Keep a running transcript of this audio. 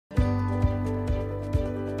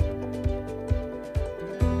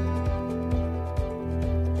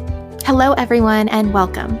Hello, everyone, and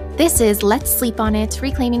welcome. This is Let's Sleep on It,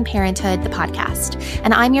 Reclaiming Parenthood, the podcast,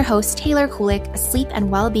 and I'm your host, Taylor Kulik, a sleep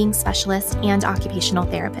and well-being specialist and occupational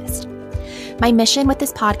therapist. My mission with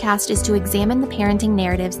this podcast is to examine the parenting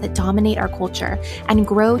narratives that dominate our culture and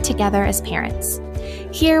grow together as parents.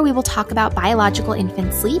 Here, we will talk about biological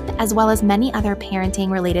infant sleep, as well as many other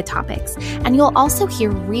parenting-related topics, and you'll also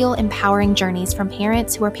hear real empowering journeys from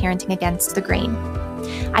parents who are parenting against the grain.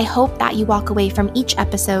 I hope that you walk away from each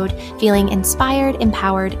episode feeling inspired,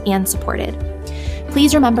 empowered, and supported.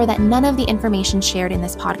 Please remember that none of the information shared in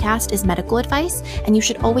this podcast is medical advice, and you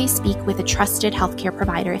should always speak with a trusted healthcare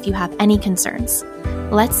provider if you have any concerns.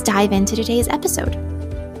 Let's dive into today's episode.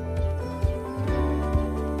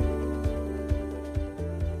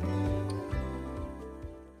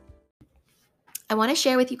 I want to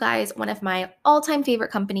share with you guys one of my all-time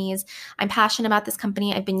favorite companies. I'm passionate about this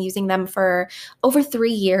company. I've been using them for over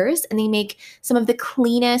 3 years, and they make some of the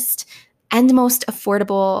cleanest and most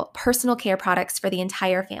affordable personal care products for the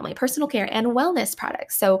entire family, personal care and wellness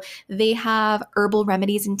products. So they have herbal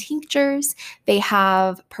remedies and tinctures. They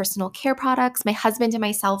have personal care products. My husband and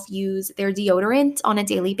myself use their deodorant on a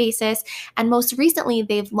daily basis. And most recently,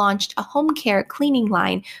 they've launched a home care cleaning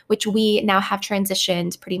line, which we now have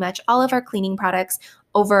transitioned pretty much all of our cleaning products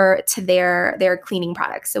over to their cleaning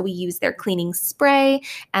products. So we use their cleaning spray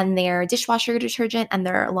and their dishwasher detergent and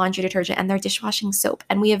their laundry detergent and their dishwashing soap.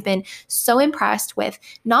 And we have been so impressed with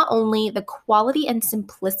not only the quality and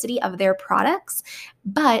simplicity of their products,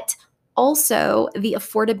 but also the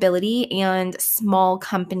affordability and small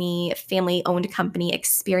company, family-owned company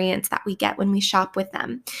experience that we get when we shop with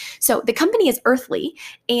them. So the company is Earthly,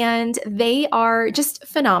 and they are just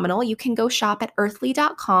phenomenal. You can go shop at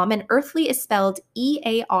earthly.com, and Earthly is spelled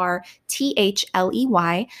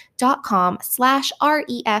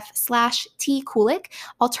EARTHLEY.com/REF/T Kulik.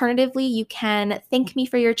 Alternatively, you can thank me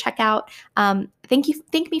for your checkout.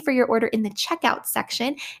 Thank me for your order in the checkout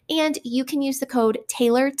section, and you can use the code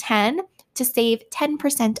Taylor10 to save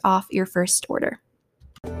 10% off your first order.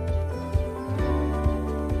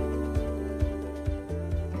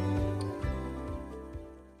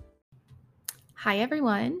 Hi,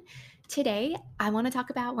 everyone. Today, I want to talk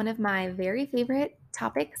about one of my very favorite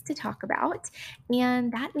topics to talk about,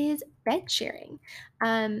 and that is bed sharing.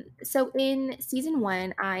 So in season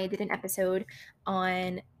 1, I did an episode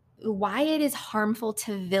on why it is harmful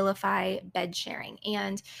to vilify bed sharing.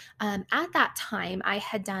 And at that time, I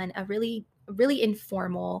had done a really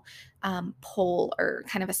informal poll or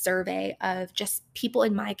kind of a survey of just people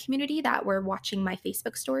in my community that were watching my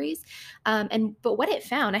Facebook stories. But what it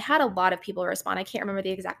found, I had a lot of people respond. I can't remember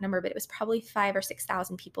the exact number, but it was probably 5,000 or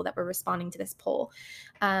 6,000 people that were responding to this poll.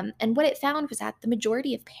 And what it found was that the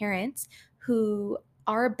majority of parents who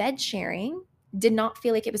are bed sharing did not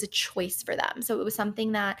feel like it was a choice for them. So it was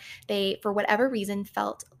something that they, for whatever reason,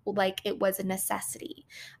 felt like it was a necessity.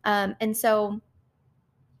 And so,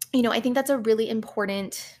 I think that's a really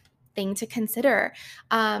important thing to consider.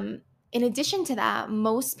 In addition to that,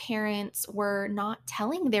 most parents were not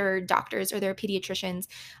telling their doctors or their pediatricians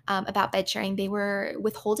about bed sharing. They were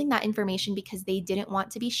withholding that information because they didn't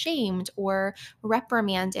want to be shamed or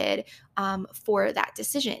reprimanded for that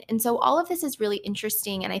decision. And so all of this is really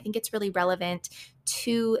interesting, and I think it's really relevant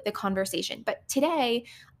to the conversation. But today,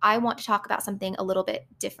 I want to talk about something a little bit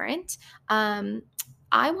different.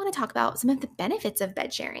 I want to talk about some of the benefits of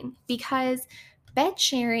bed sharing, because bed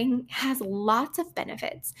sharing has lots of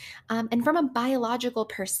benefits. And from a biological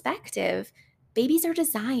perspective, babies are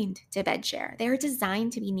designed to bed share. They're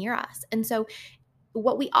designed to be near us. And so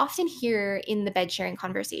what we often hear in the bed sharing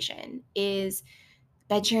conversation is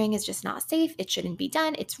bed sharing is just not safe. It shouldn't be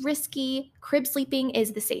done. It's risky. Crib sleeping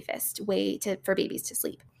is the safest way for babies to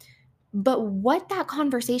sleep. But what that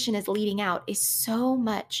conversation is leading out is so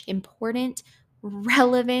much important,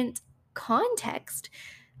 relevant context,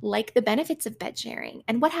 like the benefits of bed sharing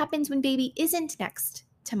and what happens when baby isn't next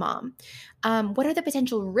to mom. What are the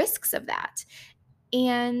potential risks of that?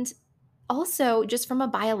 And also, just from a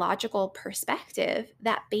biological perspective,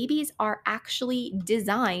 that babies are actually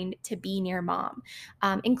designed to be near mom,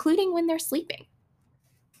 including when they're sleeping.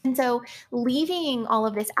 And so leaving all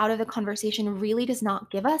of this out of the conversation really does not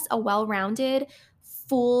give us a well-rounded,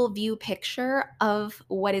 full view picture of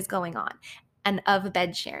what is going on and of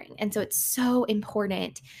bed sharing. And so it's so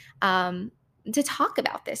important to talk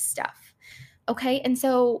about this stuff. Okay, and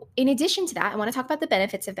so in addition to that, I want to talk about the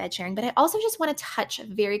benefits of bed sharing, but I also just want to touch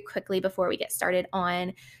very quickly before we get started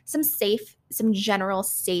on some general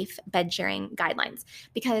safe bed sharing guidelines,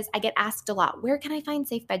 because I get asked a lot, where can I find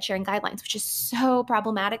safe bed sharing guidelines, which is so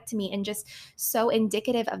problematic to me and just so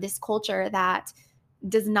indicative of this culture that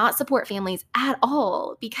does not support families at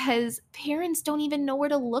all because parents don't even know where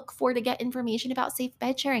to look for to get information about safe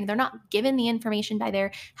bed sharing. They're not given the information by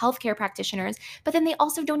their healthcare practitioners, but then they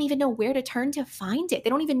also don't even know where to turn to find it. They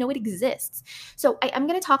don't even know it exists. So I'm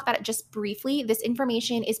going to talk about it just briefly. This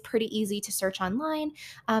information is pretty easy to search online.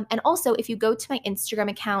 And also, if you go to my Instagram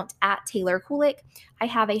account at Taylor Kulik, I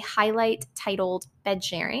have a highlight titled Bed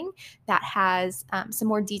Sharing that has some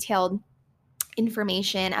more detailed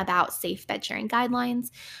information about safe bed sharing guidelines.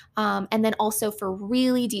 And then also for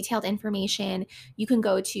really detailed information, you can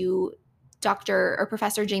go to Dr. or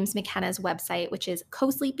Professor James McKenna's website, which is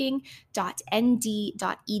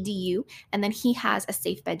cosleeping.nd.edu. And then he has a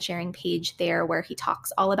safe bed sharing page there where he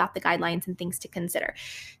talks all about the guidelines and things to consider.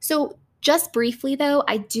 So just briefly, though,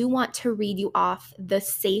 I do want to read you off the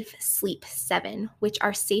Safe Sleep 7, which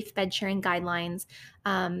are safe bed sharing guidelines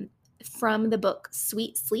from the book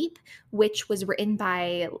Sweet Sleep, which was written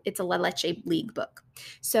by, it's a La Leche League book.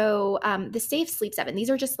 So the Safe Sleep 7, these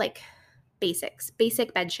are just like basic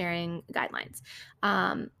bed sharing guidelines.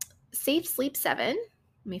 Safe Sleep 7, let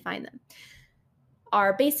me find them,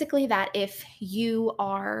 are basically that if you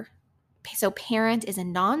are, so parent is a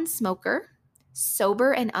non-smoker,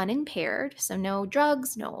 sober and unimpaired, so no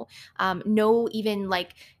drugs, no even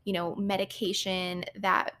like medication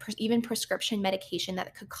that even prescription medication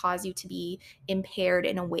that could cause you to be impaired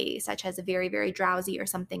in a way, such as a very, very drowsy or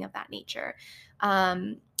something of that nature.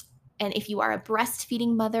 And if you are a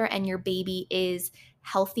breastfeeding mother and your baby is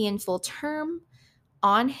healthy and full term,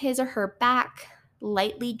 on his or her back,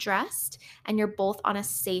 lightly dressed, and you're both on a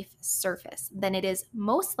safe surface, then it is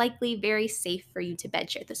most likely very safe for you to bed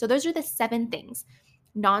share. So those are the 7 things: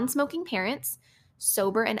 non-smoking parents,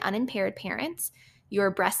 sober and unimpaired parents,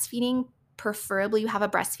 you're breastfeeding, preferably you have a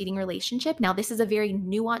breastfeeding relationship. Now, this is a very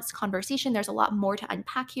nuanced conversation. There's a lot more to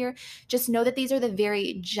unpack here. Just know that these are the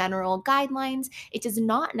very general guidelines. It does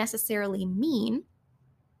not necessarily mean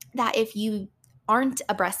that if you aren't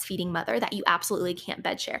a breastfeeding mother that you absolutely can't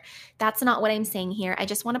bed share. That's not what I'm saying here. I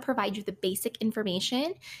just want to provide you the basic information.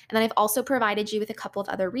 And then I've also provided you with a couple of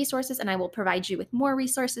other resources, and I will provide you with more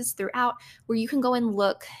resources throughout where you can go and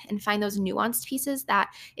look and find those nuanced pieces that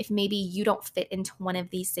if maybe you don't fit into one of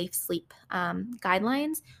these safe sleep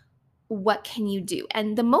guidelines, what can you do?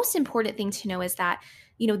 And the most important thing to know is that,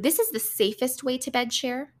 this is the safest way to bed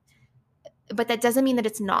share, but that doesn't mean that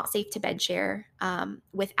it's not safe to bed share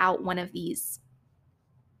without one of these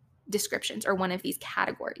descriptions or one of these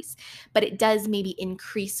categories, but it does maybe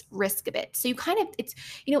increase risk a bit. So it's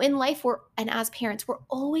in life, and as parents, we're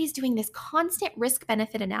always doing this constant risk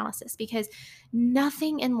benefit analysis because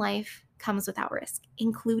nothing in life comes without risk,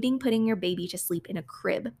 including putting your baby to sleep in a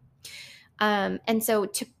crib. And so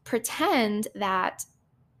to pretend that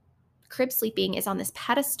crib sleeping is on this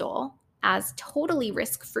pedestal as totally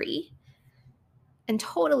risk-free and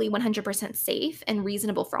totally 100% safe and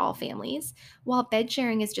reasonable for all families, while bed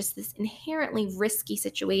sharing is just this inherently risky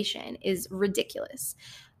situation, is ridiculous.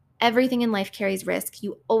 Everything in life carries risk.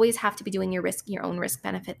 You always have to be doing your own risk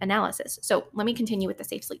benefit analysis. So let me continue with the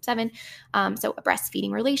Safe Sleep 7. So a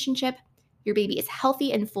breastfeeding relationship, your baby is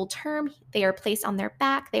healthy and full term. They are placed on their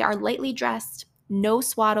back. They are lightly dressed, no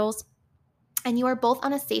swaddles, and you are both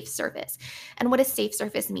on a safe surface. And what a safe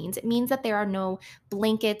surface means, it means that there are no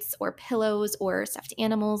blankets or pillows or stuffed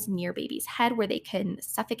animals near baby's head where they can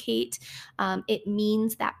suffocate. It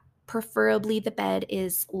means that preferably the bed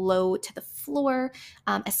is low to the floor,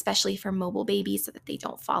 especially for mobile babies so that they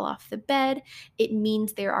don't fall off the bed. It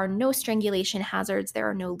means there are no strangulation hazards. There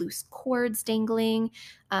are no loose cords dangling.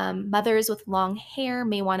 Mothers with long hair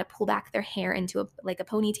may want to pull back their hair into like a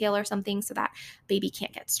ponytail or something so that baby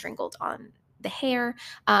can't get strangled on the hair.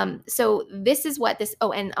 So this is what this,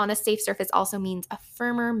 and on a safe surface also means a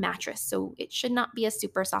firmer mattress. So it should not be a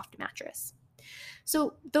super soft mattress.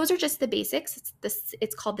 So those are just the basics.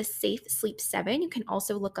 It's called the Safe Sleep 7. You can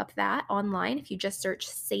also look up that online if you just search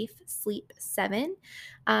Safe Sleep 7.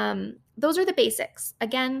 Those are the basics.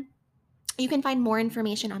 Again, you can find more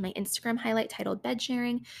information on my Instagram highlight titled Bed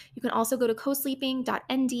Sharing. You can also go to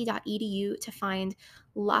cosleeping.nd.edu to find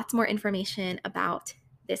lots more information about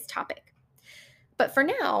this topic. But for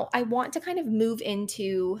now, I want to kind of move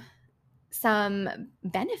into some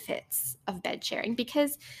benefits of bed sharing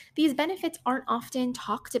because these benefits aren't often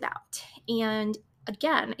talked about. And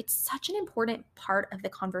again, it's such an important part of the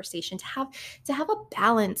conversation to have a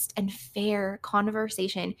balanced and fair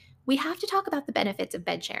conversation. We have to talk about the benefits of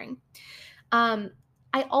bed sharing.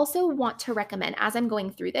 I also want to recommend, as I'm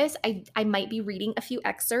going through this, I might be reading a few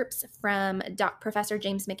excerpts from Professor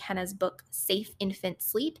James McKenna's book, Safe Infant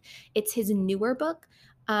Sleep. It's his newer book,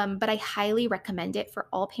 but I highly recommend it for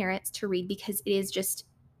all parents to read because it is just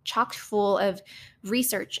chock full of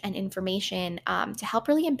research and information to help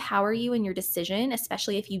really empower you in your decision,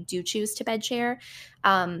 especially if you do choose to bed share.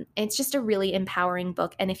 It's just a really empowering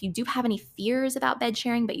book. And if you do have any fears about bed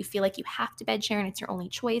sharing, but you feel like you have to bed share and it's your only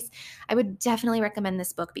choice, I would definitely recommend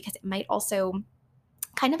this book because it might also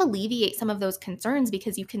kind of alleviate some of those concerns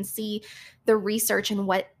because you can see the research and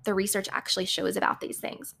what the research actually shows about these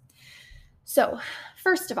things. So,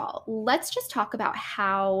 first of all, let's just talk about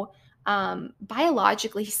how,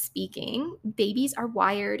 biologically speaking, babies are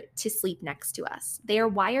wired to sleep next to us. They are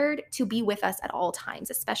wired to be with us at all times,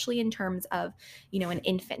 especially in terms of, an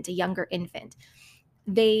infant, a younger infant.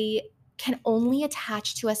 They can only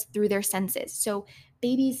attach to us through their senses. So,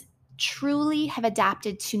 babies truly have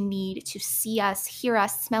adapted to need to see us, hear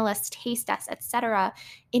us, smell us, taste us, etc.,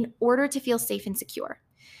 in order to feel safe and secure.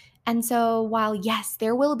 And so, while yes,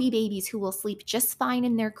 there will be babies who will sleep just fine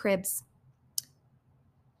in their cribs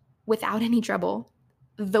without any trouble,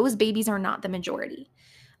 those babies are not the majority.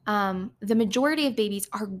 The majority of babies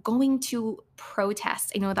are going to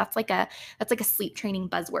protest. That's like a sleep training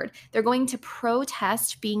buzzword. They're going to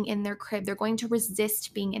protest being in their crib. They're going to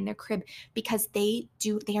resist being in their crib because they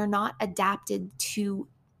are not adapted to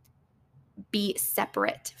be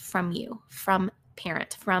separate from you, from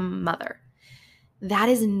parent, from mother. That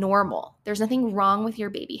is normal. There's nothing wrong with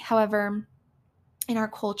your baby. However, in our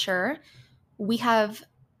culture, we have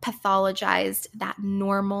pathologized that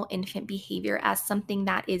normal infant behavior as something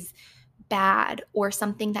that is bad or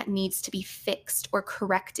something that needs to be fixed or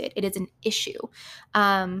corrected. It is an issue,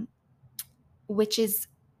 which is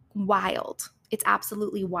wild. It's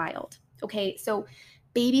absolutely wild. Okay, so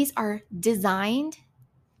babies are designed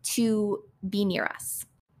to be near us.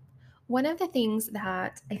 One of the things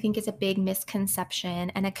that I think is a big misconception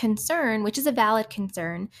and a concern, which is a valid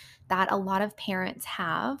concern, that a lot of parents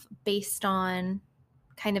have based on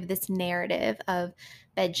kind of this narrative of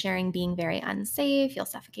bed sharing being very unsafe, you'll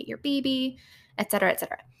suffocate your baby, et cetera, et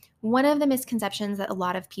cetera. One of the misconceptions that a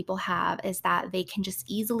lot of people have is that they can just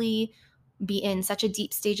easily be in such a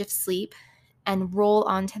deep stage of sleep and roll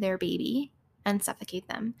onto their baby and suffocate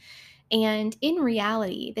them. And in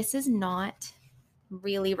reality, this is not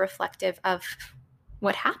really reflective of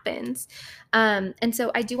what happens. And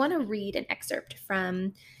so I do want to read an excerpt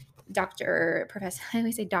from Professor, I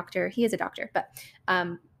always say doctor, he is a doctor, but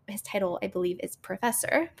his title, I believe, is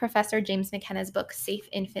Professor James McKenna's book, Safe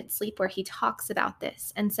Infant Sleep, where he talks about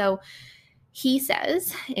this. And so he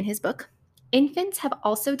says in his book, infants have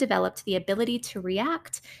also developed the ability to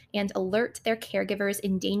react and alert their caregivers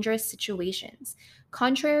in dangerous situations.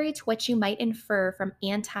 Contrary to what you might infer from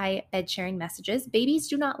anti-bed sharing messages, babies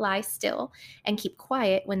do not lie still and keep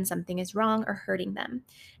quiet when something is wrong or hurting them.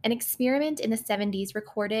 An experiment in the 70s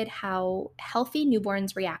recorded how healthy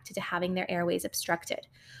newborns reacted to having their airways obstructed.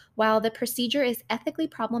 While the procedure is ethically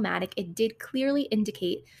problematic, it did clearly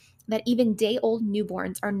indicate that even day-old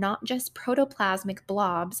newborns are not just protoplasmic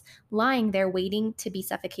blobs lying there waiting to be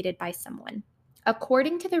suffocated by someone.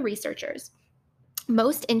 According to the researchers,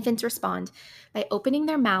 most infants respond by opening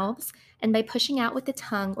their mouths and by pushing out with the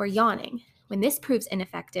tongue or yawning. When this proves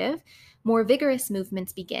ineffective, more vigorous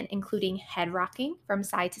movements begin, including head rocking from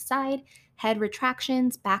side to side, head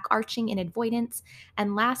retractions, back arching and avoidance,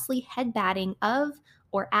 and lastly, head batting of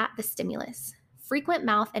or at the stimulus. Frequent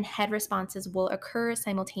mouth and head responses will occur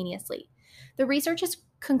simultaneously. The researchers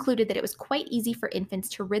concluded that it was quite easy for infants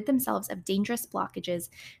to rid themselves of dangerous blockages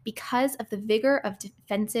because of the vigor of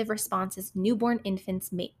defensive responses newborn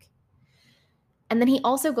infants make. And then he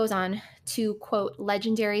also goes on to quote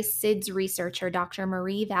legendary SIDS researcher Dr.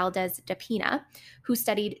 Marie Valdez Dapina, who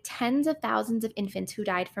studied tens of thousands of infants who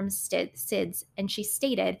died from SIDS, and she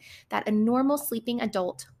stated that a normal sleeping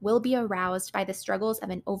adult will be aroused by the struggles of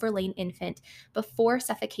an overlain infant before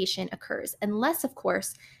suffocation occurs, unless, of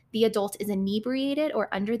course, the adult is inebriated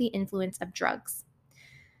or under the influence of drugs.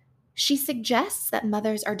 She suggests that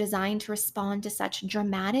mothers are designed to respond to such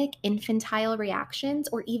dramatic infantile reactions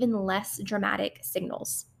or even less dramatic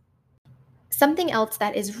signals. Something else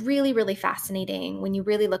that is really, really fascinating when you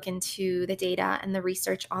really look into the data and the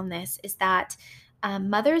research on this is that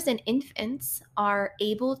mothers and infants are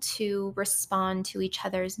able to respond to each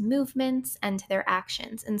other's movements and to their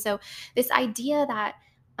actions. And so, this idea that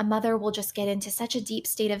a mother will just get into such a deep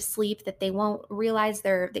state of sleep that they won't realize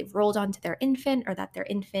they've rolled onto their infant or that their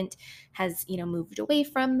infant has moved away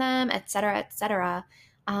from them, et cetera, et cetera.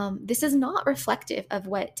 This is not reflective of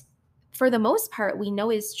what, for the most part, we know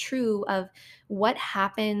is true of what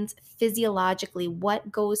happens physiologically,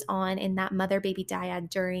 what goes on in that mother baby dyad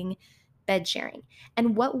during bed sharing.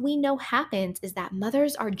 And what we know happens is that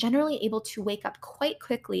mothers are generally able to wake up quite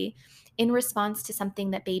quickly in response to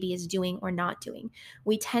something that baby is doing or not doing.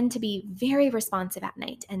 We tend to be very responsive at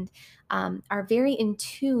night and are very in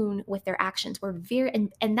tune with their actions. We're very,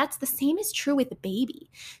 and that's the same is true with the baby.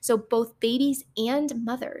 So both babies and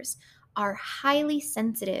mothers are highly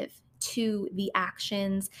sensitive to the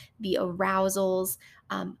actions, the arousals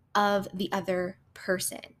of the other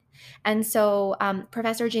person. And so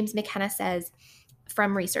Professor James McKenna says,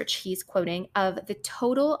 from research he's quoting, of the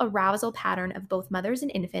total arousal pattern of both mothers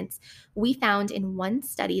and infants, we found in one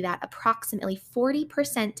study that approximately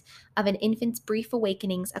 40% of an infant's brief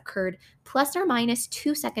awakenings occurred plus or minus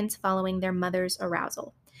 2 seconds following their mother's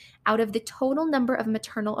arousal. Out of the total number of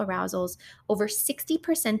maternal arousals, over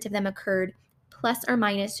 60% of them occurred plus or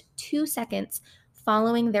minus 2 seconds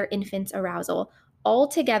following their infant's arousal,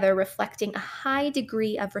 altogether reflecting a high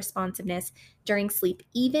degree of responsiveness during sleep,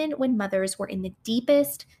 even when mothers were in the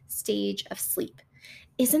deepest stage of sleep.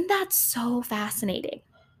 Isn't that so fascinating?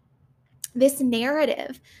 This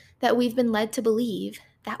narrative that we've been led to believe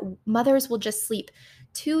that mothers will just sleep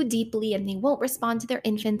too deeply and they won't respond to their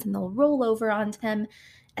infants and they'll roll over onto them,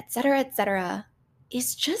 etc.,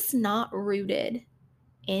 is just not rooted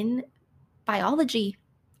in biology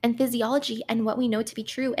and physiology and what we know to be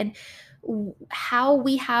true and how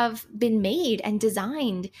we have been made and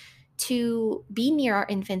designed to be near our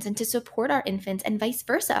infants and to support our infants, and vice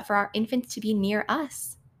versa, for our infants to be near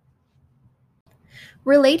us.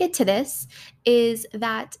 Related to this is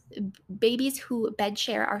that babies who bed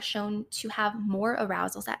share are shown to have more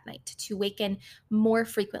arousals at night, to waken more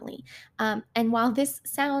frequently. And while this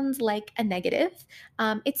sounds like a negative,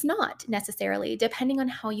 it's not necessarily, depending on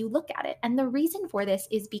how you look at it. And the reason for this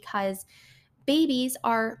is because babies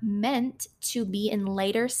are meant to be in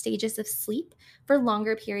later stages of sleep for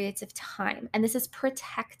longer periods of time, and this is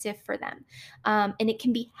protective for them. And it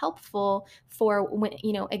can be helpful for when,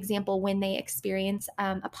 example, when they experience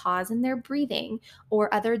a pause in their breathing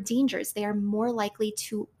or other dangers, they are more likely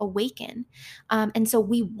to awaken. And so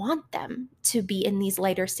we want them to be in these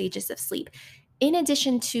later stages of sleep. In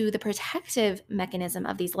addition to the protective mechanism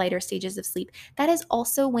of these later stages of sleep, that is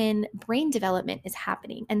also when brain development is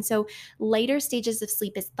happening. And so later stages of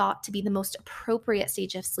sleep is thought to be the most appropriate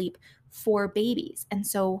stage of sleep for babies. And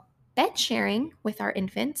so bed sharing with our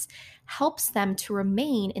infants helps them to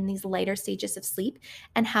remain in these later stages of sleep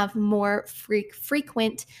and have more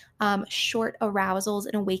frequent short arousals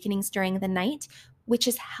and awakenings during the night, which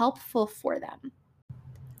is helpful for them.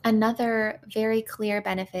 Another very clear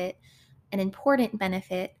benefit, an important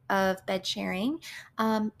benefit of bed sharing,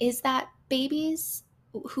 is that babies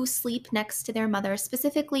who sleep next to their mother,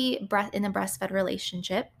 specifically in a breastfeeding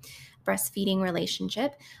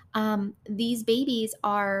relationship, these babies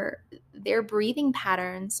their breathing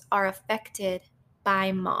patterns are affected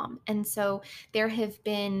by mom. And so there have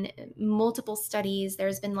been multiple studies,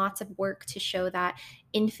 there's been lots of work to show that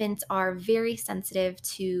infants are very sensitive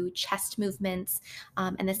to chest movements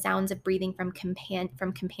and the sounds of breathing from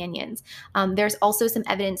companions. There's also some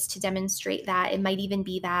evidence to demonstrate that it might even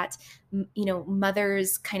be that,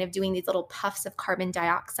 mothers kind of doing these little puffs of carbon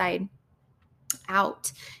dioxide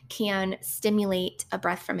out can stimulate a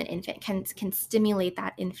breath from an infant, can stimulate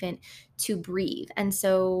that infant to breathe. And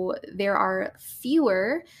so there are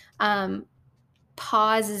fewer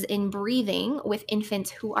pauses in breathing with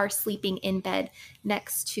infants who are sleeping in bed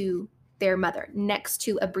next to their mother, next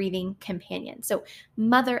to a breathing companion. So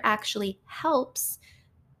mother actually helps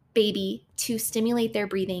baby to stimulate their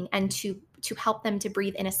breathing and to help them to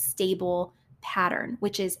breathe in a stable pattern,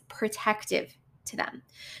 which is protective to them.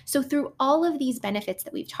 So through all of these benefits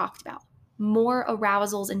that we've talked about, more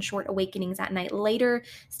arousals and short awakenings at night, later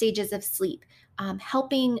stages of sleep,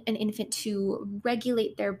 helping an infant to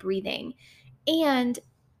regulate their breathing, and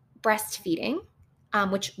breastfeeding,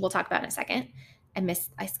 which we'll talk about in a second.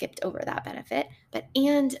 I skipped over that benefit,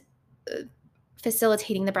 and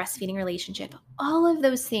facilitating the breastfeeding relationship. All of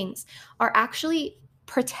those things are actually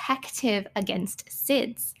protective against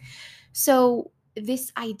SIDS. So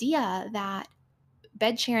this idea that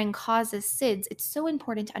bed sharing causes SIDS, it's so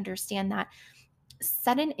important to understand that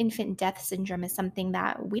sudden infant death syndrome is something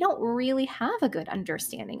that we don't really have a good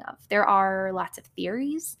understanding of. There are lots of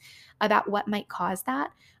theories about what might cause that,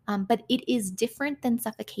 but it is different than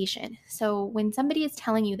suffocation. So when somebody is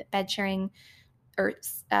telling you that bed sharing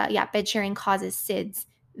causes SIDS,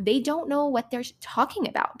 they don't know what they're talking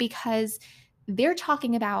about because they're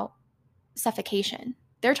talking about suffocation.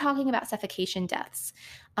 They're talking about suffocation deaths,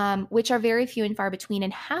 which are very few and far between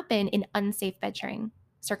and happen in unsafe bed sharing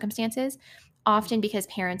circumstances, often because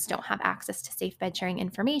parents don't have access to safe bed sharing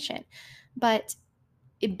information. But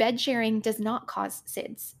bed sharing does not cause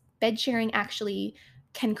SIDS. Bed sharing actually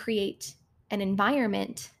can create an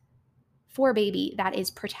environment for baby that is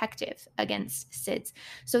protective against SIDS.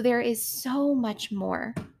 So there is so much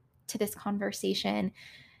more to this conversation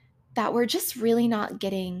that we're just really not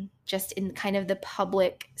getting just in kind of the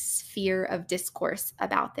public sphere of discourse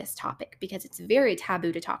about this topic, because it's very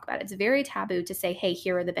taboo to talk about. It's very taboo to say, hey,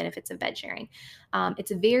 here are the benefits of bed sharing.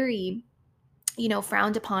 It's very,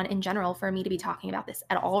 frowned upon in general for me to be talking about this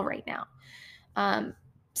at all right now.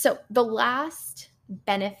 So the last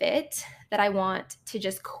benefit that I want to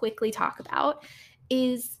just quickly talk about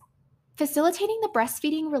is facilitating the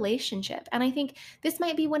breastfeeding relationship. And I think this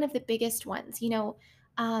might be one of the biggest ones.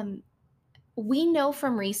 Um, we know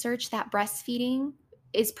from research that breastfeeding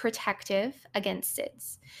is protective against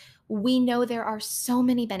SIDS. We know there are so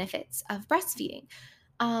many benefits of breastfeeding.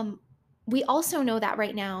 Um, we also know that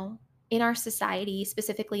right now in our society,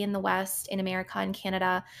 specifically in the West, in America and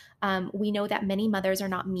Canada, we know that many mothers are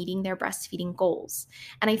not meeting their breastfeeding goals.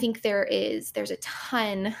 And I think there's a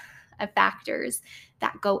ton of factors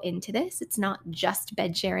that go into this. It's not just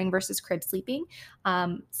bed sharing versus crib sleeping.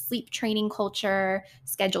 Sleep training culture,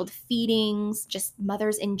 scheduled feedings, just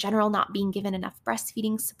mothers in general not being given enough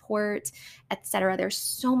breastfeeding support, etc. There's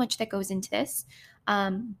so much that goes into this.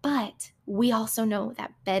 But we also know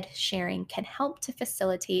that bed sharing can help to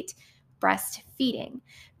facilitate breastfeeding,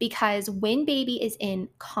 because when baby is in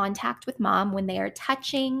contact with mom, when they are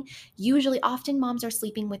touching, usually often moms are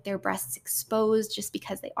sleeping with their breasts exposed just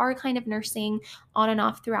because they are kind of nursing on and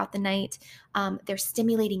off throughout the night. They're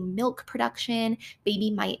stimulating milk production.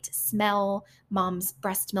 Baby might smell mom's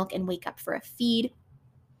breast milk and wake up for a feed.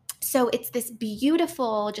 So it's this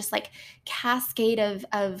beautiful, just like cascade of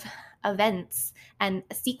events and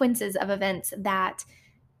sequences of events that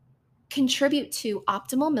contribute to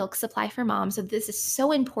optimal milk supply for mom. So this is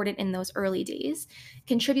so important in those early days.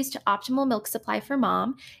 Contributes to optimal milk supply for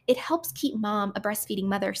mom. It helps keep mom, a breastfeeding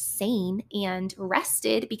mother, sane and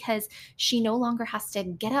rested, because she no longer has to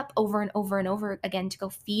get up over and over and over again to go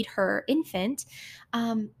feed her infant.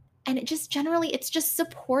 And it's just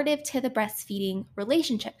supportive to the breastfeeding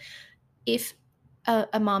relationship if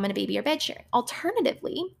a mom and a baby are bed sharing.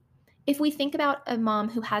 Alternatively, if we think about a mom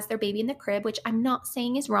who has their baby in the crib, which I'm not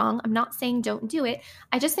saying is wrong, I'm not saying don't do it,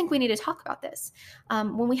 I just think we need to talk about this.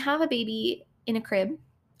 When we have a baby in a crib,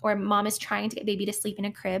 or mom is trying to get baby to sleep in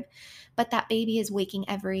a crib, but that baby is waking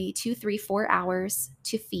every 2, 3, 4 hours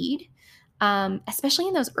to feed, especially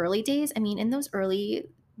in those early days. I mean, in those early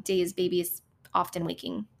days, baby is often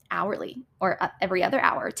waking hourly or every other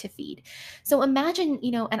hour to feed. So imagine,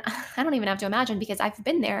 and I don't even have to imagine because I've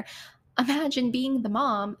been there. Imagine being the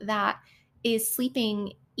mom that is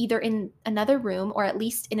sleeping either in another room or at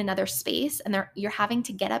least in another space, and you're having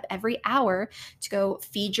to get up every hour to go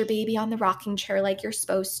feed your baby on the rocking chair like you're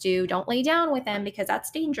supposed to. Don't lay down with them because that's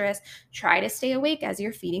dangerous. Try to stay awake as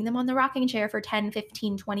you're feeding them on the rocking chair for 10,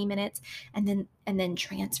 15, 20 minutes, and then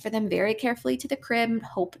transfer them very carefully to the crib.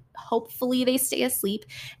 Hopefully they stay asleep,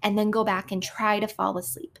 and then go back and try to fall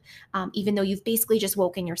asleep, even though you've basically just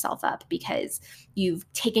woken yourself up because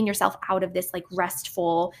you've taken yourself out of this like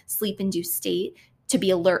restful sleep-induced state to be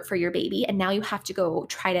alert for your baby. And now you have to go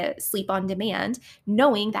try to sleep on demand,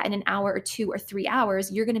 knowing that in an hour or 2 or 3 hours,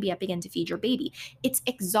 you're going to be up again to feed your baby. It's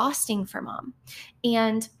exhausting for mom.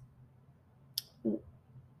 And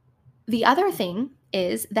the other thing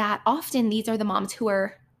is that often these are the moms who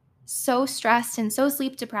are so stressed and so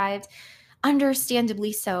sleep deprived,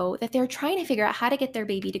 understandably so, that they're trying to figure out how to get their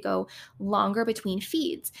baby to go longer between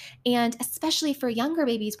feeds. And especially for younger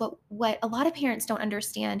babies, what a lot of parents don't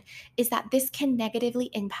understand is that this can negatively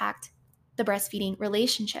impact the breastfeeding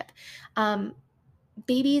relationship.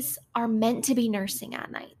 Babies are meant to be nursing at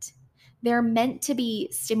night. They're meant to be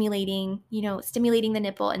stimulating the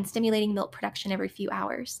nipple and stimulating milk production every few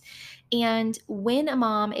hours. And when a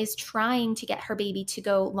mom is trying to get her baby to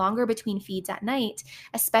go longer between feeds at night,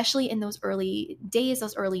 especially in those early days,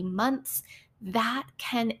 those early months, that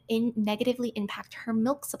can negatively impact her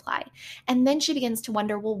milk supply. And then she begins to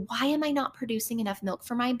wonder, well, why am I not producing enough milk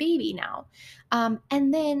for my baby now?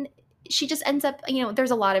 And then she just ends up,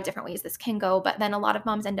 there's a lot of different ways this can go, but then a lot of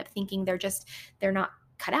moms end up thinking they're not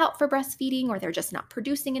cut out for breastfeeding, or they're just not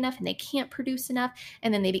producing enough and they can't produce enough.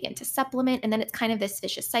 And then they begin to supplement. And then it's kind of this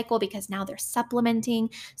vicious cycle because now they're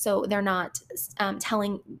supplementing. So they're not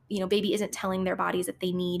baby isn't telling their bodies that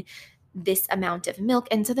they need this amount of milk.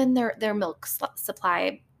 And so then their milk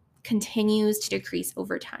supply continues to decrease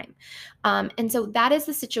over time. And so that is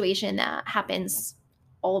the situation that happens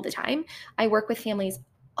all the time. I work with families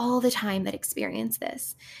all the time that experience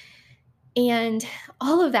this. And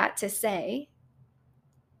all of that to say,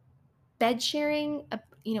 bed sharing,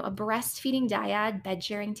 a breastfeeding dyad bed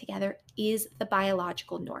sharing together is the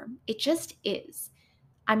biological norm. It just is.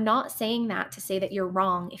 I'm not saying that to say that you're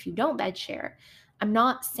wrong if you don't bed share. I'm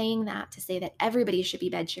not saying that to say that everybody should be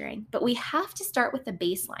bed sharing, but we have to start with the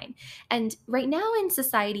baseline. And right now in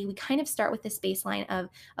society, we kind of start with this baseline of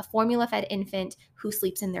a formula fed infant who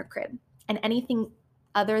sleeps in their crib. And anything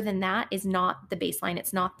other than that is not the baseline.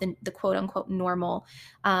 It's not the quote unquote normal.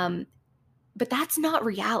 But that's not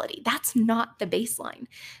reality. That's not the baseline.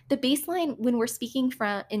 The baseline, when we're speaking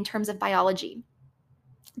from in terms of biology,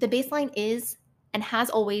 the baseline is and has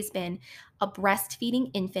always been a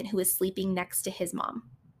breastfeeding infant who is sleeping next to his mom.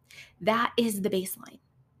 That is the baseline.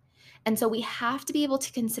 And so we have to be able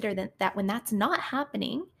to consider that when that's not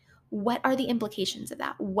happening, what are the implications of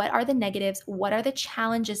that? What are the negatives? What are the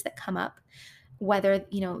challenges that come up? Whether,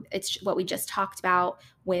 it's what we just talked about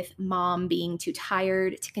with mom being too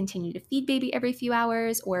tired to continue to feed baby every few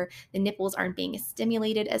hours, or the nipples aren't being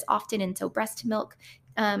stimulated as often, and so breast milk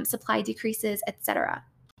supply decreases, etc.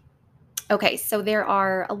 Okay, so there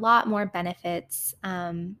are a lot more benefits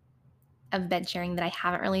of bed sharing that I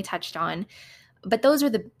haven't really touched on, but those are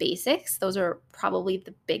the basics. Those are probably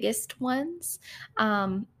the biggest ones.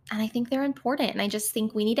 And I think they're important. And I just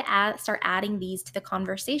think we need to start adding these to the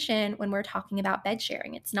conversation when we're talking about bed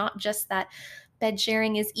sharing. It's not just that bed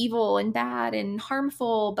sharing is evil and bad and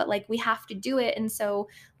harmful, but like we have to do it. And so,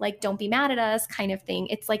 like, don't be mad at us kind of thing.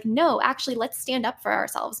 It's like, no, actually, let's stand up for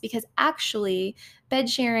ourselves, because actually, bed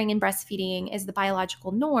sharing and breastfeeding is the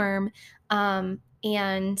biological norm.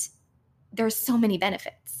 And there's so many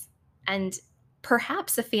benefits. And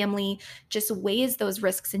perhaps a family just weighs those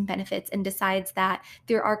risks and benefits and decides that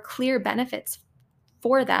there are clear benefits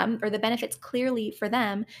for them, or the benefits clearly for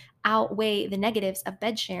them outweigh the negatives of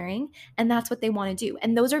bed sharing, and that's what they want to do.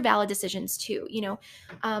 And those are valid decisions too.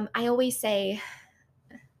 I always say,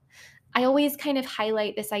 I always kind of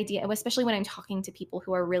highlight this idea, especially when I'm talking to people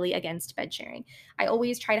who are really against bed sharing. I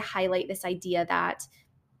always try to highlight this idea that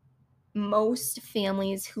most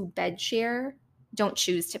families who bed share don't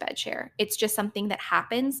choose to bed share. It's just something that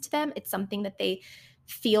happens to them. It's something that they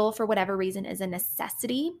feel for whatever reason is a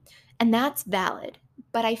necessity, and that's valid.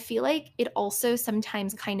 But I feel like it also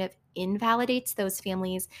sometimes kind of invalidates those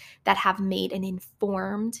families that have made an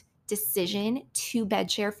informed decision to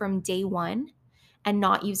bed share from day one and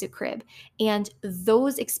not use a crib. And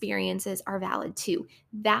those experiences are valid too.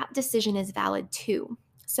 That decision is valid too.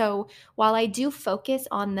 So while I do focus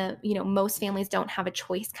on the, most families don't have a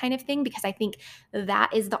choice kind of thing, because I think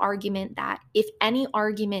that is the argument that if any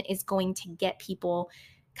argument is going to get people,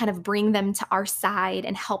 kind of bring them to our side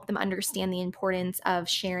and help them understand the importance of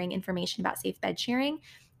sharing information about safe bed sharing,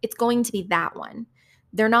 it's going to be that one.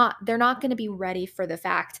 They're not going to be ready for the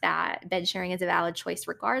fact that bed sharing is a valid choice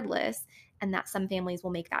regardless, and that some families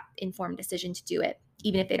will make that informed decision to do it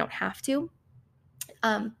even if they don't have to.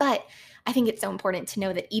 But I think it's so important to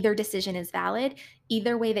know that either decision is valid.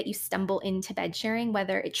 Either way that you stumble into bed sharing,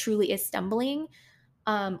 whether it truly is stumbling,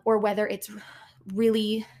 or whether it's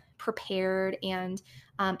really prepared and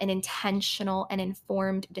an intentional and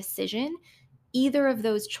informed decision, either of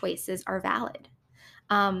those choices are valid.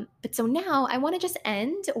 But so now I want to just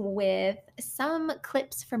end with some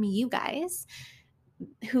clips from you guys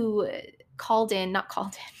who not called in.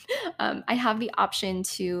 I have the option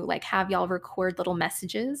to like have y'all record little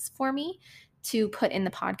messages for me to put in the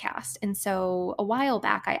podcast. And so a while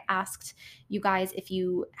back I asked you guys if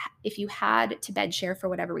you had to bed share for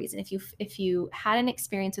whatever reason, if you had an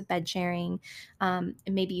experience with bed sharing, and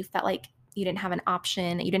maybe you felt like you didn't have an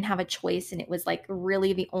option, you didn't have a choice, and it was like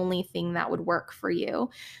really the only thing that would work for you.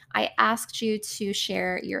 I asked you to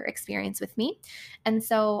share your experience with me. And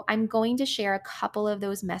so I'm going to share a couple of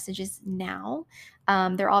those messages now.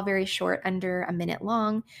 They're all very short, under a minute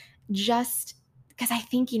long, just because I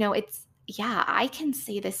think, yeah, I can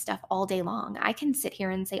say this stuff all day long. I can sit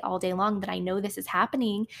here and say all day long that I know this is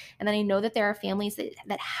happening, and that I know that there are families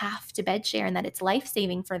that have to bed share and that it's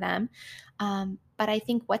life-saving for them. But I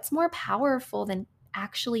think what's more powerful than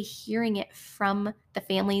actually hearing it from the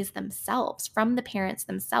families themselves, from the parents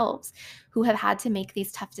themselves who have had to make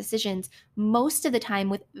these tough decisions, most of the time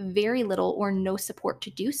with very little or no support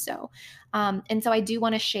to do so. And so I do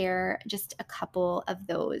want to share just a couple of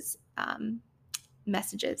those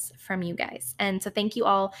messages from you guys. And so thank you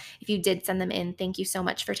all. If you did send them in, thank you so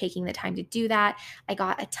much for taking the time to do that. I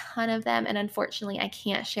got a ton of them, and unfortunately I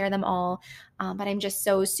can't share them all, but I'm just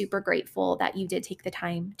so super grateful that you did take the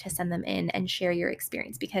time to send them in and share your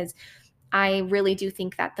experience, because I really do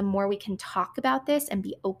think that the more we can talk about this and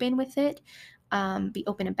be open with it, be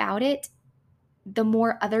open about it, the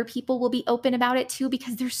more other people will be open about it too,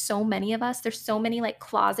 because there's so many of us. There's so many like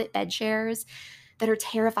closet bed sharers that are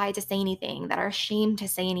terrified to say anything, that are ashamed to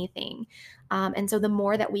say anything. And so the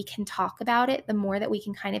more that we can talk about it, the more that we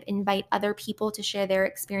can kind of invite other people to share their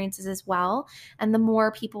experiences as well. And the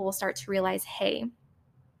more people will start to realize, hey,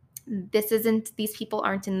 these people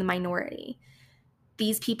aren't in the minority.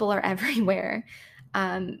 These people are everywhere.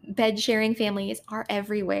 Bed sharing families are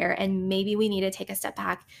everywhere, and maybe we need to take a step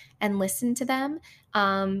back and listen to them.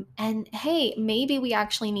 And hey, maybe we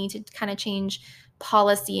actually need to kind of change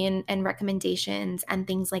policy and recommendations and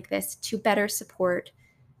things like this to better support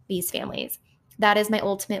these families. That is my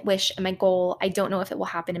ultimate wish and my goal. I don't know if it will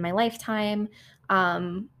happen in my lifetime.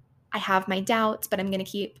 I have my doubts, but I'm going to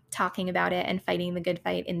keep talking about it and fighting the good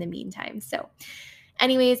fight in the meantime. So,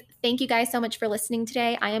 anyways, thank you guys so much for listening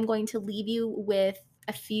today. I am going to leave you with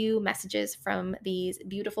a few messages from these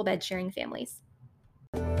beautiful bed sharing families.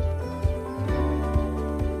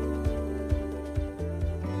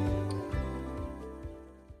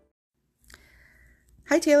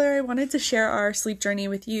 Hi, Taylor. I wanted to share our sleep journey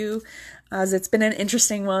with you, as it's been an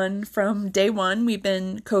interesting one. From day one, we've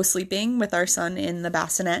been co-sleeping with our son in the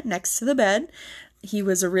bassinet next to the bed. He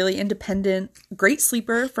was a really independent, great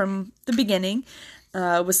sleeper from the beginning,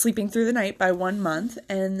 was sleeping through the night by 1 month.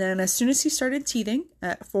 And then as soon as he started teething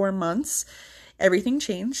at 4 months, everything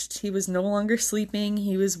changed. He was no longer sleeping.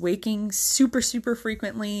 He was waking super, super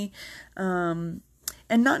frequently.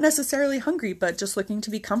 And not necessarily hungry, but just looking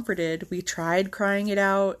to be comforted. We tried crying it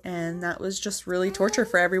out, and that was just really torture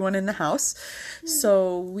for everyone in the house.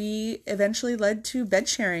 So we eventually led to bed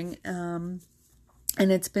sharing, and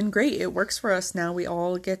it's been great. It works for us now. We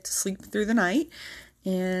all get to sleep through the night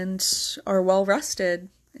and are well rested,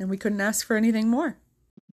 and we couldn't ask for anything more.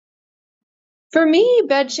 For me,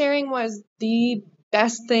 bed sharing was the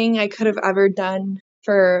best thing I could have ever done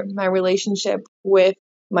for my relationship with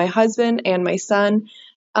my husband and my son.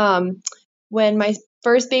 When my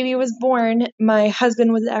first baby was born, my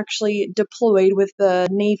husband was actually deployed with the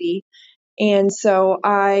Navy. And so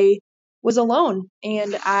I was alone,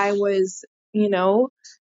 and I was,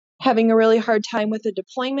 having a really hard time with the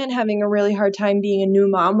deployment, having a really hard time being a new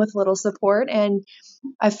mom with little support. And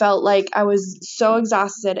I felt like I was so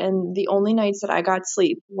exhausted, and the only nights that I got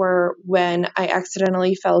sleep were when I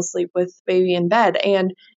accidentally fell asleep with baby in bed.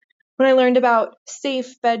 And when I learned about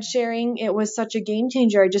safe bed sharing, it was such a game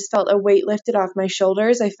changer. I just felt a weight lifted off my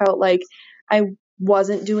shoulders. I felt like I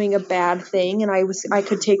wasn't doing a bad thing, and I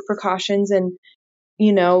could take precautions and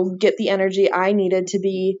get the energy I needed to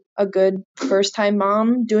be a good first time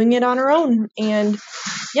mom doing it on her own. And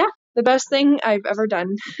yeah, the best thing I've ever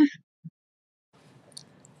done.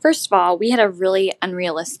 First of all, we had a really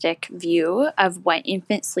unrealistic view of what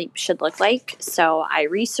infant sleep should look like. So I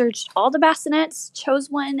researched all the bassinets, chose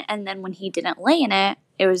one, and then when he didn't lay in it,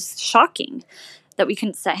 it was shocking that we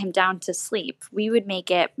couldn't set him down to sleep. We would make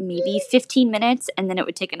it maybe 15 minutes, and then it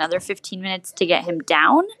would take another 15 minutes to get him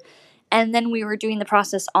down. And then we were doing the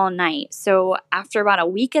process all night. So after about a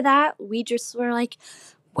week of that, we just were like,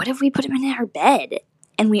 what if we put him in our bed?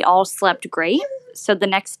 And we all slept great. So the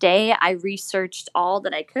next day, I researched all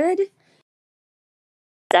that I could.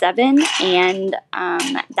 7, and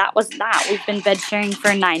that was that. We've been bed sharing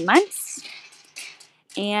for 9 months,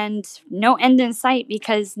 and no end in sight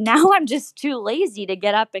because now I'm just too lazy to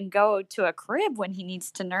get up and go to a crib when he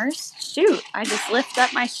needs to nurse. Shoot, I just lift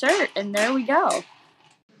up my shirt, and there we go.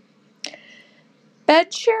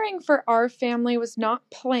 Bed sharing for our family was not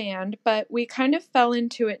planned, but we kind of fell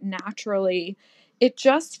into it naturally. It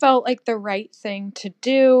just felt like the right thing to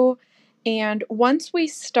do. And once we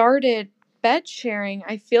started bed sharing,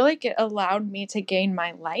 I feel like it allowed me to gain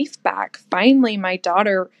my life back. Finally, my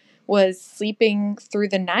daughter was sleeping through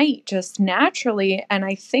the night just naturally. And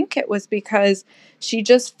I think it was because she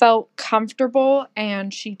just felt comfortable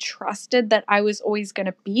and she trusted that I was always going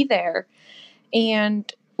to be there.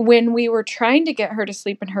 And when we were trying to get her to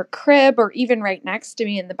sleep in her crib or even right next to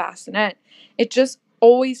me in the bassinet, it just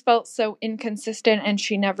always felt so inconsistent and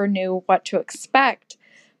she never knew what to expect.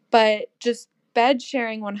 But just bed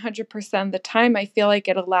sharing 100% of the time, I feel like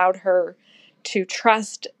it allowed her to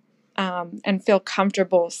trust and feel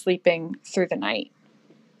comfortable sleeping through the night.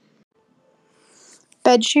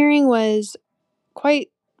 Bed sharing was quite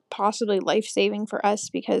possibly life-saving for us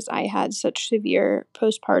because I had such severe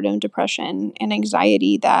postpartum depression and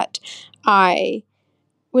anxiety that I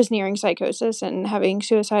was nearing psychosis and having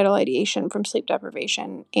suicidal ideation from sleep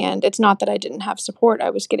deprivation. And it's not that I didn't have support. I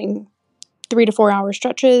was getting 3 to 4 hour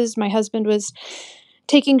stretches. My husband was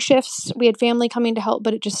taking shifts. We had family coming to help,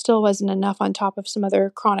 but it just still wasn't enough on top of some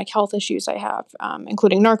other chronic health issues I have,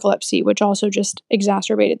 including narcolepsy, which also just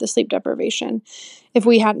exacerbated the sleep deprivation. If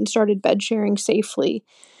we hadn't started bed sharing safely,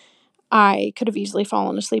 I could have easily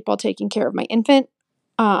fallen asleep while taking care of my infant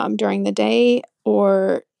during the day,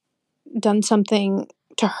 or done something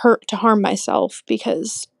to harm myself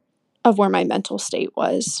because of where my mental state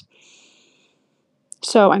was.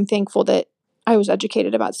 So I'm thankful that I was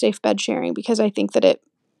educated about safe bed sharing, because I think that it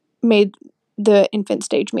made the infant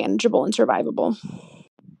stage manageable and survivable.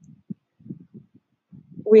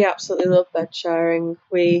 We absolutely love bed sharing.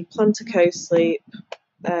 We plan to co-sleep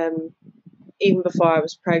even before I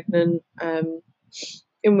was pregnant, and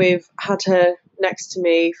we've had her next to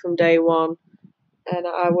me from day one, and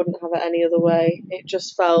I wouldn't have it any other way. It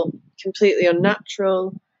just felt completely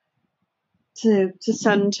unnatural to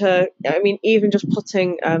send her. I mean, even just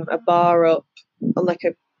putting a bar up on like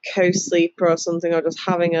a co-sleeper or something, or just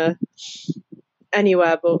having her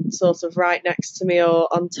anywhere but sort of right next to me or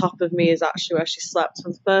on top of me is actually where she slept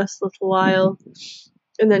for the first little while,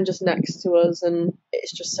 and then just next to us, and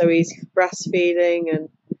it's just so easy for breastfeeding. And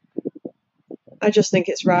I just think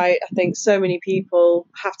it's right. I think so many people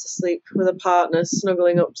have to sleep with a partner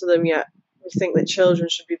snuggling up to them, yet we think that children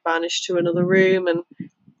should be banished to another room, and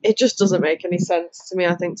it just doesn't make any sense to me.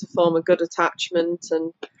 I think to form a good attachment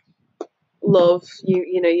and love,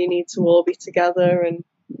 you need to all be together, and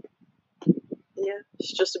yeah,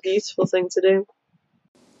 it's just a beautiful thing to do.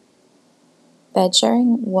 Bed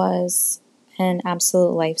sharing was an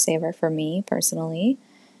absolute lifesaver for me personally.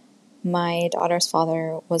 My daughter's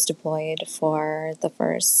father was deployed for the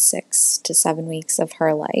first 6 to 7 weeks of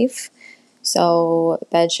her life. So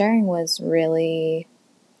bed sharing was really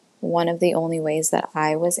one of the only ways that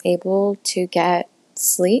I was able to get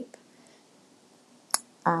sleep.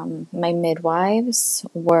 My midwives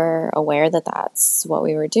were aware that that's what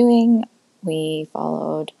we were doing. We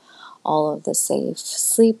followed all of the safe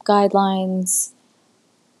sleep guidelines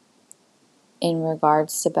in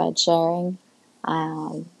regards to bed sharing.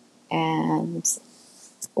 And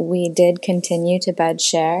we did continue to bed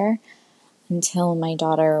share until my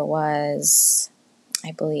daughter was,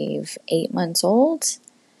 I believe, 8 months old.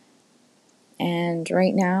 And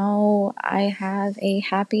right now, I have a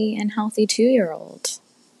happy and healthy 2-year-old.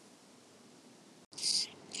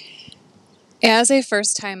 As a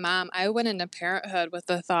first-time mom, I went into parenthood with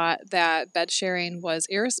the thought that bed sharing was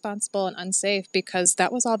irresponsible and unsafe because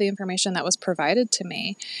that was all the information that was provided to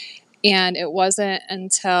me. And it wasn't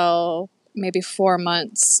until maybe 4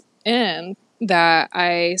 months in that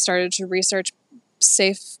I started to research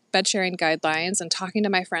safe bed sharing guidelines and talking to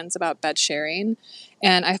my friends about bed sharing.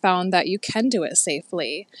 And I found that you can do it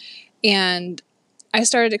safely. And I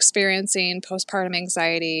started experiencing postpartum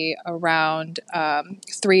anxiety around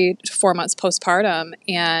 3 to 4 months postpartum,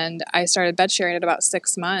 and I started bed sharing at about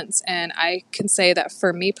 6 months. And I can say that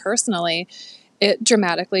for me personally, it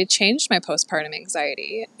dramatically changed my postpartum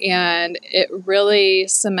anxiety, and it really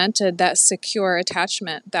cemented that secure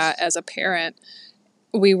attachment that as a parent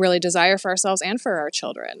we really desire for ourselves and for our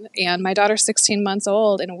children. And my daughter's 16 months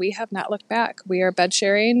old, and we have not looked back. We are bed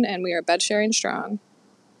sharing, and we are bed sharing strong.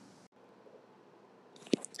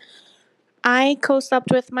 I co-slept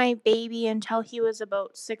with my baby until he was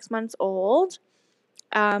about 6 months old.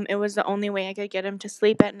 It was the only way I could get him to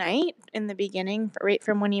sleep at night in the beginning, right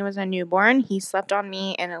from when he was a newborn. He slept on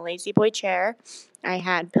me in a lazy boy chair. I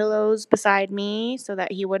had pillows beside me so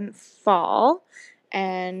that he wouldn't fall.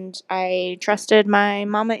 And I trusted my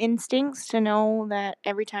mama instincts to know that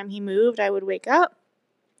every time he moved, I would wake up.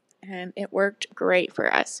 And it worked great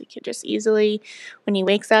for us. You could just easily, when he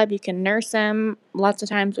wakes up, you can nurse him. Lots of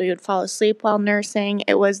times we would fall asleep while nursing.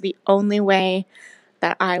 It was the only way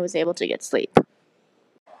that I was able to get sleep.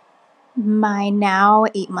 My now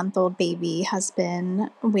 8-month-old baby has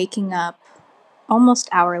been waking up almost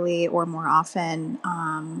hourly or more often,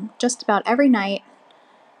 just about every night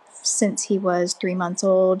since he was 3 months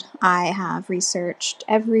old. I have researched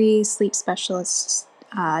every sleep specialist's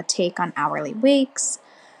take on hourly wakes.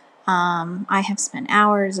 I have spent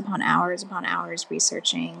hours upon hours upon hours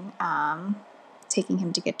researching, taking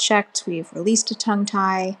him to get checked. We've released a tongue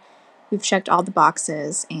tie. We've checked all the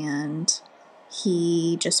boxes, and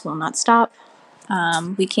he just will not stop.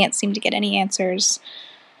 We can't seem to get any answers.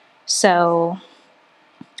 So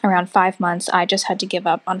around 5 months, I just had to give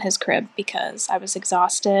up on his crib because I was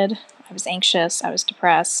exhausted, I was anxious, I was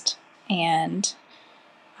depressed, and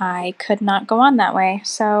I could not go on that way.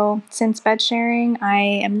 So since bed sharing, I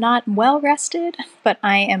am not well rested, but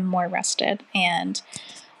I am more rested, and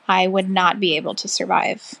I would not be able to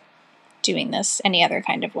survive doing this any other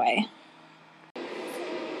kind of way.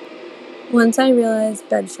 Once I realized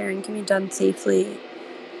bed sharing can be done safely,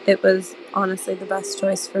 it was honestly the best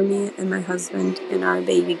choice for me and my husband and our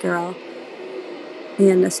baby girl.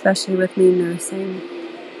 And especially with me nursing,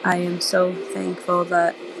 I am so thankful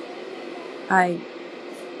that I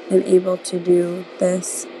am able to do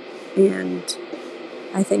this, and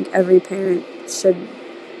I think every parent should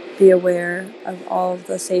be aware of all of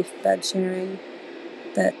the safe bed sharing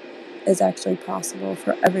that is actually possible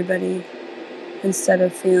for everybody, instead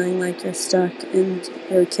of feeling like you're stuck and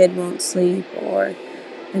your kid won't sleep or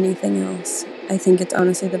anything else. I think it's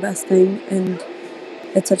honestly the best thing, and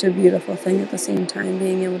it's such a beautiful thing at the same time,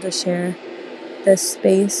 being able to share this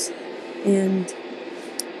space, and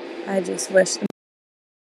I just wish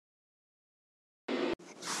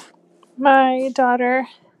My daughter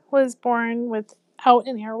was born without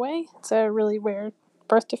an airway. It's a really rare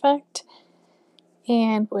birth defect,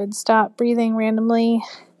 and would stop breathing randomly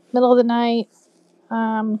middle of the night.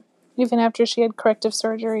 Even after she had corrective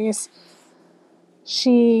surgeries,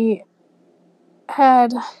 she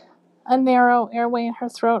had a narrow airway in her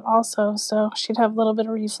throat also, so she'd have a little bit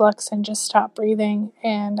of reflux and just stop breathing,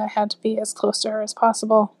 and I had to be as close to her as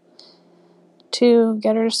possible to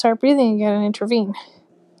get her to start breathing again and intervene.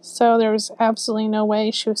 So there was absolutely no way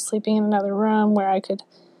she was sleeping in another room where I could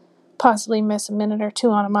possibly miss a minute or two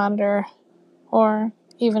on a monitor, or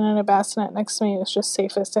even in a bassinet next to me. It was just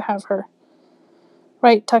safest to have her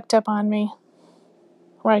right tucked up on me,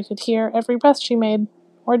 where I could hear every breath she made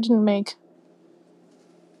or didn't make.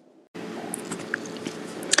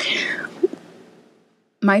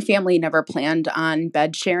 My family never planned on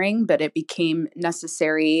bed sharing, but it became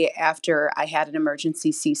necessary after I had an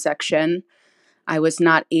emergency C-section. I was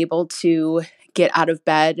not able to get out of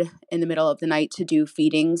bed in the middle of the night to do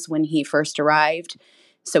feedings when he first arrived.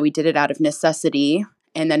 So we did it out of necessity,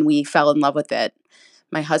 and then we fell in love with it.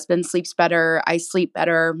 My husband sleeps better, I sleep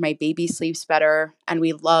better, my baby sleeps better, and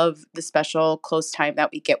we love the special close time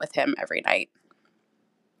that we get with him every night.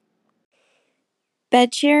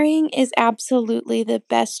 Bed sharing is absolutely the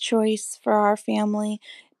best choice for our family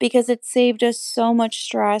because it saved us so much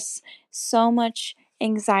stress, so much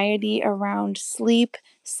anxiety around sleep,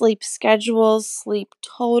 sleep schedules, sleep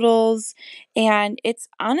totals, and it's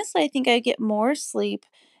honestly, I think I get more sleep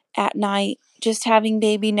at night just having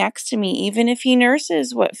baby next to me, even if he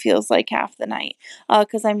nurses what feels like half the night,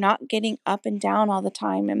 because I'm not getting up and down all the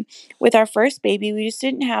time. And with our first baby, we just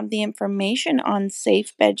didn't have the information on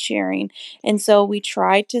safe bed sharing. And so we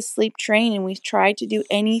tried to sleep train, and we tried to do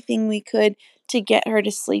anything we could to get her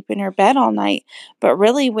to sleep in her bed all night. But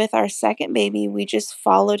really, with our second baby, we just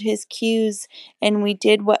followed his cues and we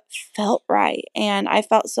did what felt right. And I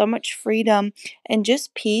felt so much freedom and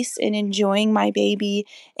just peace in enjoying my baby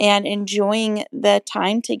and enjoying the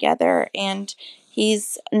time together. And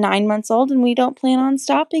he's 9 months old, and we don't plan on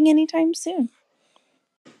stopping anytime soon.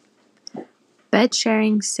 Bed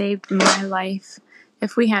sharing saved my life.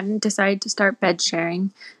 If we hadn't decided to start bed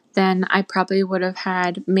sharing, then I probably would have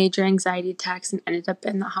had major anxiety attacks and ended up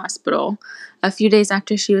in the hospital. A few days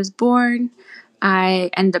after she was born, I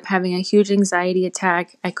ended up having a huge anxiety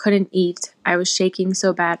attack. I couldn't eat. I was shaking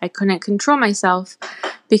so bad I couldn't control myself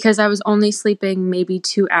because I was only sleeping maybe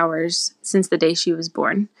 2 hours since the day she was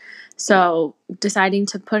born. So deciding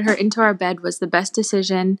to put her into our bed was the best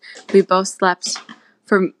decision. We both slept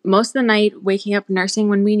for most of the night, waking up nursing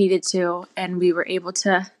when we needed to, and we were able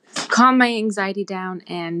to calm my anxiety down,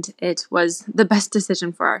 and it was the best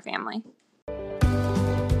decision for our family.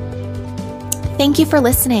 Thank you for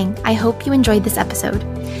listening. I hope you enjoyed this episode.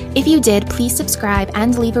 If you did, please subscribe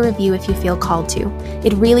and leave a review if you feel called to.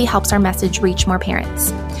 It really helps our message reach more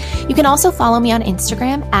parents. You can also follow me on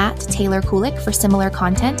Instagram at Taylor Kulik for similar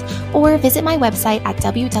content, or visit my website at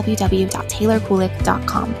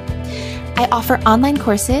www.taylorkulik.com. I offer online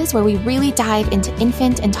courses where we really dive into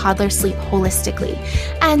infant and toddler sleep holistically.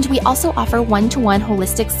 And we also offer one-to-one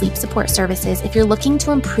holistic sleep support services if you're looking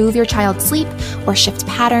to improve your child's sleep or shift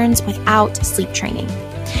patterns without sleep training.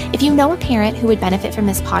 If you know a parent who would benefit from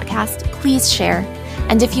this podcast, please share.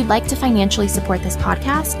 And if you'd like to financially support this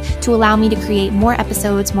podcast to allow me to create more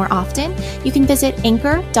episodes more often, you can visit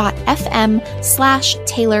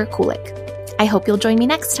anchor.fm/Taylor Kulik. I hope you'll join me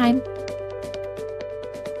next time.